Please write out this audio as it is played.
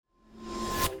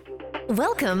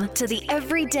Welcome to the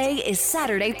Everyday is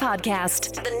Saturday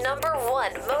podcast, the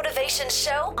 #1 motivation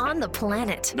show on the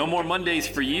planet. No more Mondays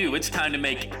for you. It's time to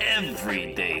make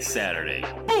every day Saturday.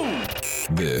 Boom!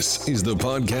 This is the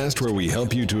podcast where we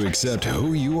help you to accept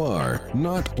who you are,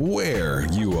 not where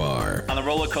you are. On the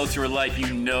roller coaster of life,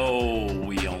 you know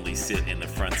we only sit in the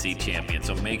front seat, champion.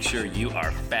 So make sure you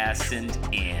are fastened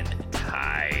and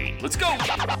tight. Let's go!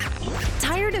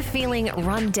 Tired of feeling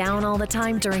run down all the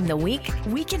time during the week?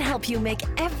 We can help you make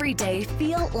every day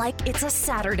feel like it's a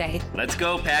Saturday. Let's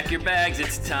go. Pack your bags.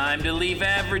 It's time to leave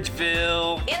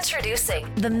Averageville.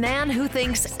 Introducing the man who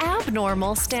thinks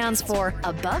abnormal stands for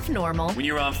above normal. When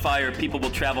you're on fire, people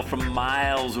will travel from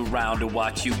miles around to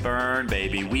watch you burn,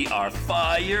 baby. We are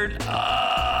fired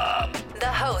up.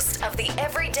 The host of the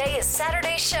Everyday is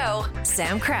Saturday show,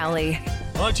 Sam Crowley.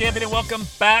 Hello, champion, and welcome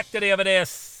back to the Everyday is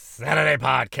Saturday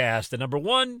podcast, the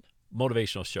 #1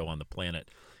 motivational show on the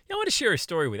planet. I want to share a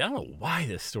story with you. I don't know why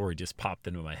this story just popped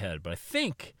into my head, but I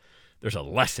think there's a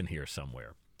lesson here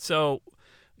somewhere. So,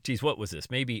 geez, what was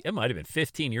this? Maybe it might have been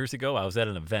 15 years ago. I was at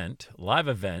an event, live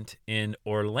event in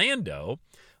Orlando.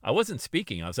 I wasn't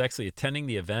speaking. I was actually attending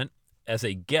the event as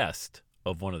a guest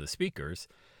of one of the speakers.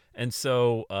 And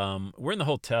so we're in the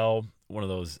hotel, one of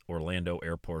those Orlando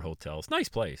airport hotels. Nice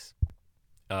place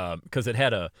because it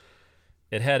had a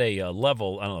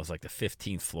level, I don't know, it was like the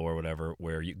 15th floor or whatever,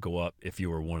 where you go up if you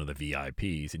were one of the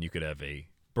VIPs and you could have a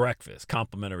breakfast,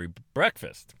 complimentary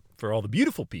breakfast for all the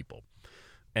beautiful people.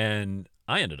 And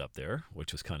I ended up there,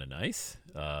 which was kind of nice,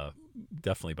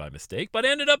 definitely by mistake, but I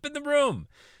ended up in the room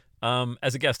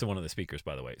as a guest of one of the speakers,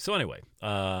 by the way. So anyway,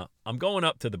 I'm going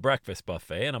up to the breakfast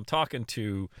buffet and I'm talking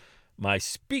to my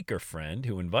speaker friend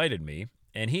who invited me,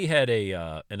 and he had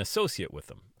an associate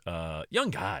with him.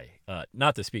 Young guy,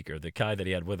 not the speaker, the guy that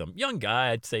he had with him. Young guy,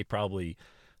 I'd say probably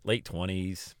late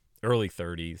 20s, early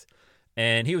 30s.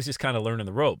 And he was just kind of learning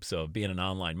the ropes of being an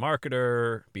online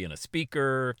marketer, being a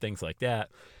speaker, things like that.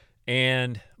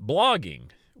 And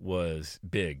blogging was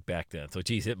big back then. So,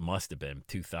 geez, it must have been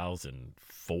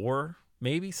 2004,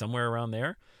 maybe, somewhere around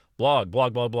there. Blog.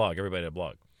 Everybody had a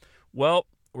blog. Well,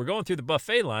 we're going through the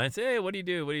buffet line. Say, hey, what do you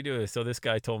do? What do you do? So this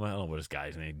guy told me, I don't know what his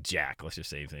guy's name, Jack. Let's just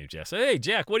say his name, Jack. So, hey,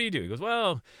 Jack, what do you do? He goes,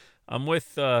 well, I'm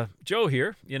with Joe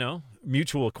here,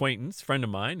 mutual acquaintance, friend of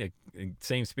mine,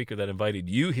 same speaker that invited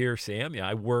you here, Sam. Yeah,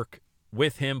 I work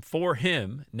with him, for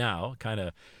him now, kind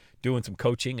of doing some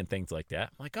coaching and things like that.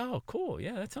 I'm like, oh, cool.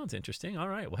 Yeah, that sounds interesting. All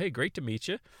right. Well, hey, great to meet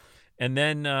you. And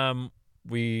then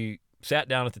we sat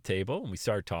down at the table and we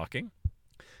started talking,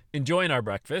 enjoying our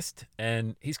breakfast.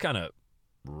 And he's kind of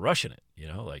rushing it,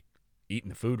 like eating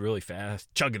the food really fast,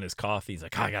 chugging his coffee. He's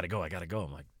like, oh, I gotta go.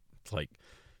 I'm like, it's like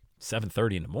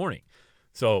 7:30 in the morning.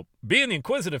 So being the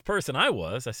inquisitive person I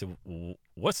was, I said, well,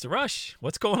 what's the rush?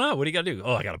 What's going on? What do you gotta do?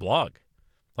 Oh, I got a blog.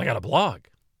 I go,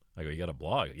 you got a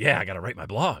blog? Yeah, I gotta write my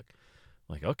blog.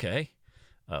 I'm like, okay.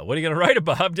 What are you gonna write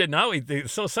about?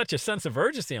 Such a sense of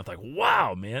urgency. I'm like,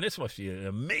 wow, man, this must be an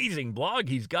amazing blog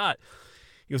he's got.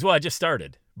 He goes, well, I just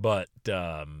started, but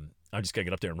I'm just going to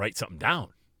get up there and write something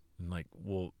down. I'm like,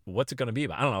 well, what's it going to be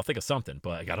about? I don't know. I'll think of something,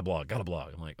 but I got a blog.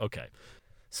 I'm like, okay.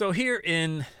 So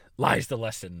herein lies the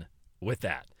lesson with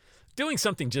that. Doing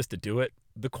something just to do it,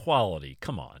 the quality,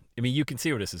 come on. I mean, you can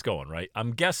see where this is going, right?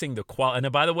 I'm guessing the quality.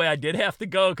 And by the way, I did have to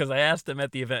go because I asked him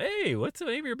at the event, hey, what's the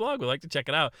name of your blog? We'd like to check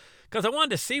it out. Because I wanted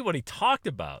to see what he talked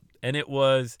about. And it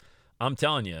was, I'm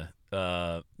telling you,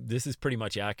 this is pretty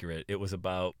much accurate. It was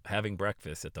about having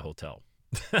breakfast at the hotel.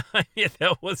 Yeah,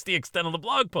 that was the extent of the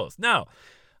blog post. Now,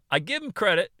 I give him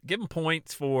credit, give him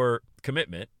points for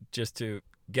commitment just to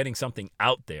getting something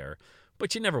out there,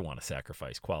 but you never want to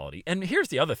sacrifice quality. And here's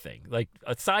the other thing, like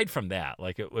aside from that,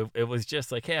 like it was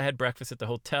just like, hey, I had breakfast at the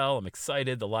hotel. I'm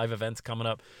excited. The live event's coming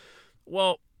up.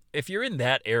 Well, if you're in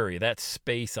that area, that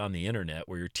space on the internet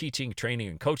where you're teaching, training,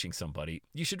 and coaching somebody,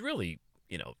 you should really,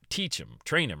 teach them,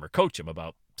 train them, or coach them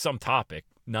about some topic,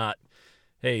 not,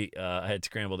 hey, I had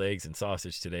scrambled eggs and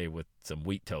sausage today with some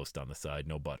wheat toast on the side,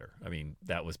 no butter. I mean,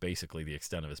 that was basically the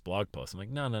extent of his blog post. I'm like,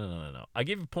 no. I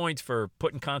give you points for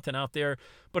putting content out there,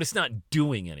 but it's not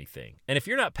doing anything. And if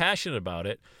you're not passionate about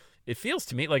it, it felt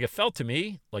to me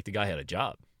like the guy had a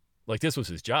job. Like this was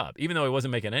his job. Even though he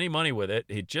wasn't making any money with it,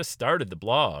 he just started the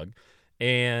blog,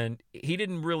 and he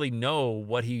didn't really know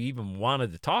what he even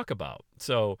wanted to talk about.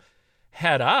 So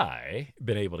had I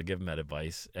been able to give him that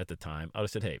advice at the time, I would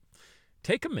have said, hey,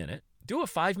 take a minute, do a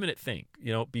 5-minute think,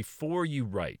 before you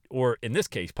write. Or in this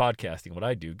case, podcasting, what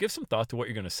I do, give some thought to what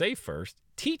you're going to say first,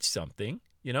 teach something.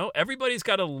 Everybody's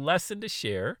got a lesson to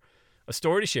share, a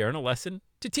story to share, and a lesson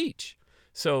to teach.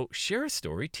 So share a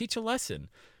story, teach a lesson.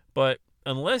 But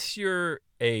unless you're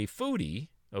a foodie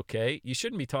okay, you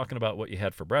shouldn't be talking about what you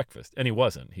had for breakfast. And he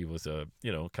wasn't. He was,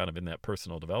 kind of in that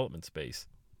personal development space.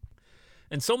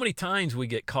 And so many times we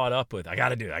get caught up with, I got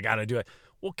to do it.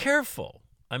 Well, careful.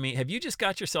 I mean, have you just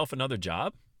got yourself another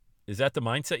job? Is that the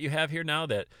mindset you have here now,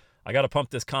 that I got to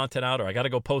pump this content out, or I got to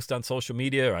go post on social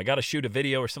media, or I got to shoot a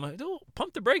video or something?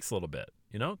 Pump the brakes a little bit,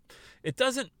 It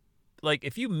doesn't, like,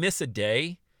 if you miss a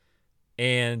day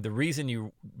and the reason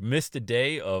you missed a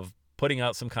day of putting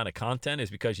out some kind of content is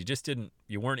because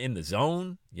you weren't in the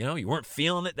zone, you weren't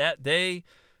feeling it that day.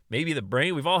 Maybe the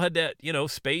brain, we've all had that,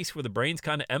 space where the brain's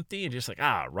kind of empty and just like,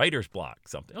 writer's block,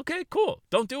 something. Okay, cool.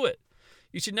 Don't do it.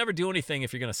 You should never do anything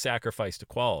if you're going to sacrifice to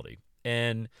quality.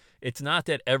 And it's not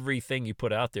that everything you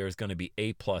put out there is going to be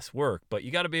A+ work, but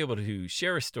you got to be able to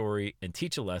share a story and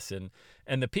teach a lesson.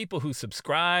 And the people who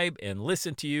subscribe and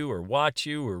listen to you or watch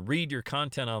you or read your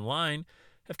content online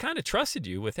have kind of trusted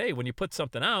you with, hey, when you put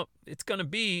something out, it's going to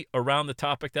be around the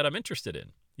topic that I'm interested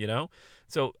in.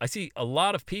 So I see a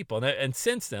lot of people, and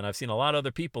since then I've seen a lot of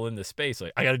other people in this space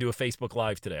like, I got to do a Facebook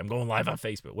Live today. I'm going live on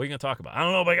Facebook. What are you going to talk about? I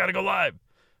don't know, but I got to go live.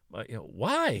 But,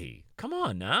 why? Come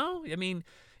on now. I mean,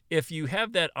 if you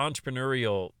have that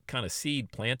entrepreneurial kind of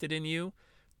seed planted in you,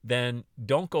 then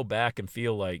don't go back and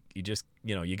feel like you just,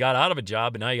 you got out of a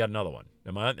job and now you got another one.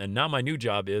 And now my new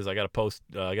job is I got to post,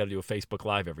 I got to do a Facebook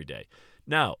Live every day.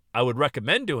 Now, I would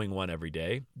recommend doing one every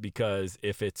day, because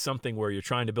if it's something where you're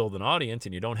trying to build an audience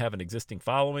and you don't have an existing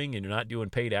following and you're not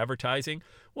doing paid advertising,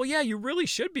 well, yeah, you really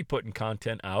should be putting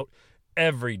content out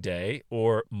every day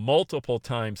or multiple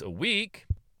times a week.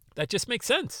 That just makes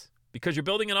sense because you're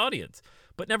building an audience,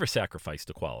 but never sacrifice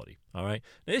the quality, all right?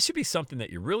 Now, this should be something that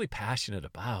you're really passionate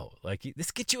about. Like, this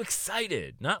gets you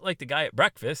excited, not like the guy at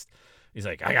breakfast. He's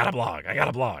like, I got a blog. I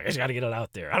just got to get it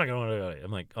out there. I don't know.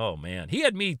 I'm like, oh, man. He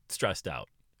had me stressed out,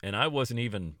 and I wasn't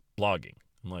even blogging.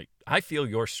 I'm like, I feel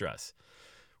your stress.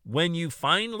 When you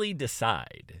finally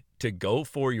decide to go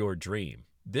for your dream,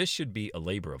 this should be a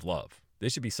labor of love.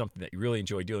 This should be something that you really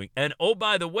enjoy doing. And, oh,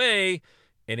 by the way,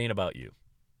 it ain't about you.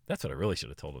 That's what I really should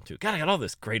have told him, too. God, I got all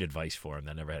this great advice for him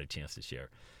that I never had a chance to share.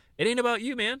 It ain't about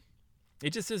you, man.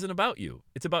 It just isn't about you.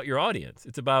 It's about your audience.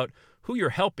 It's about who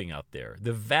you're helping out there,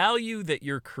 the value that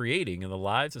you're creating in the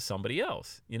lives of somebody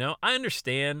else. I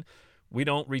understand we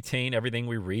don't retain everything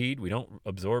we read. We don't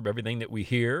absorb everything that we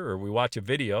hear, or we watch a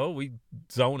video. We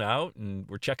zone out and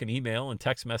we're checking email and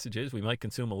text messages. We might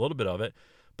consume a little bit of it,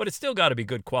 but it's still got to be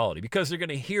good quality, because they're going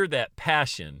to hear that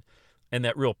passion and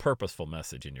that real purposeful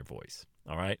message in your voice.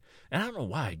 All right. And I don't know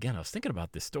why, again, I was thinking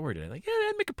about this story today. Like, yeah,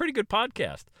 that'd make a pretty good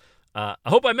podcast. I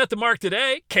hope I met the mark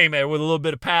today. Came in with a little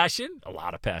bit of passion, a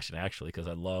lot of passion, actually, because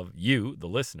I love you, the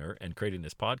listener, and creating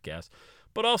this podcast,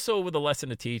 but also with a lesson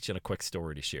to teach and a quick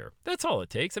story to share. That's all it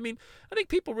takes. I mean, I think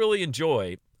people really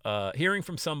enjoy hearing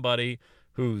from somebody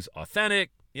who's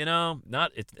authentic,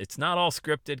 it's not all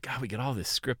scripted. God, we get all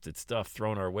this scripted stuff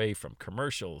thrown our way, from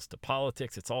commercials to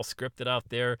politics. It's all scripted out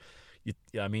there.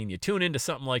 You tune into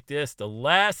something like this, the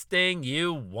last thing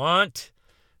you want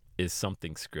is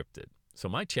something scripted. So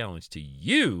my challenge to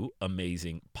you,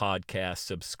 amazing podcast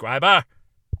subscriber,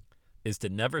 is to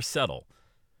never settle.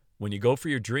 When you go for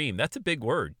your dream, that's a big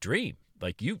word, dream.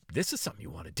 Like, this is something you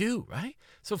want to do, right?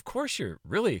 So of course you're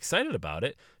really excited about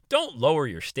it. Don't lower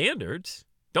your standards.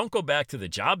 Don't go back to the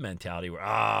job mentality where,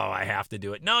 I have to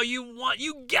do it. No,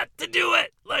 you get to do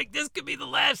it. Like, this could be the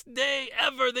last day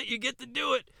ever that you get to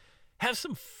do it. Have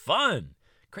some fun.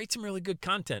 Create some really good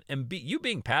content. And you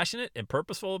being passionate and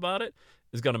purposeful about it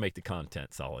is going to make the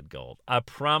content solid gold. I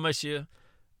promise you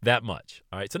that much.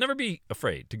 All right. So never be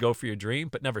afraid to go for your dream,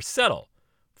 but never settle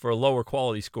for a lower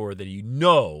quality score that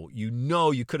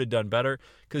you could have done better,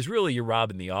 because really you're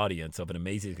robbing the audience of an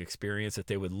amazing experience that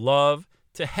they would love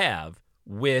to have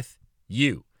with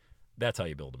you. That's how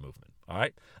you build a movement. All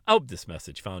right. I hope this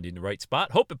message found you in the right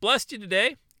spot. Hope it blessed you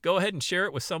today. Go ahead and share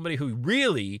it with somebody who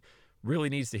really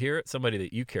needs to hear it, somebody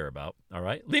that you care about, all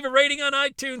right? Leave a rating on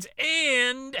iTunes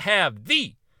and have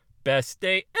the best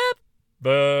day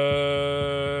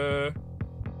ever.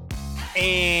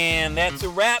 And that's a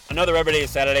wrap. Another Everyday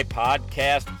is Saturday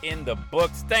podcast in the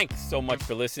books. Thanks so much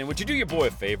for listening. Would you do your boy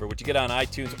a favor? Would you get on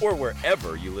iTunes or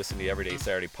wherever you listen to the Everyday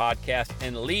Saturday podcast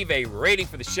and leave a rating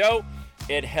for the show?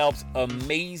 It helps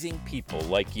amazing people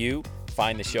like you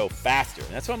find the show faster.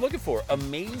 And that's what I'm looking for,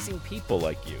 amazing people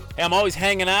like you. Hey, I'm always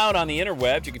hanging out on the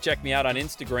interwebs. You can check me out on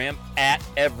Instagram at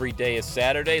Everyday is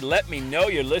Saturday. Let me know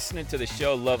you're listening to the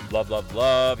show.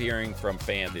 Love hearing from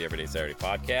fans of the Everyday Saturday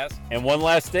podcast. And one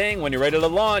last thing, when you're ready to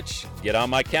launch, get on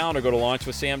my calendar, go to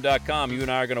launchwithsam.com. You and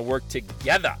I are going to work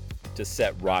together to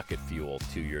set rocket fuel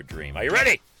to your dream. Are you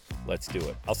ready? Let's do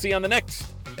it. I'll see you on the next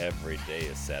Everyday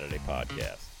is Saturday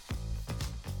podcast.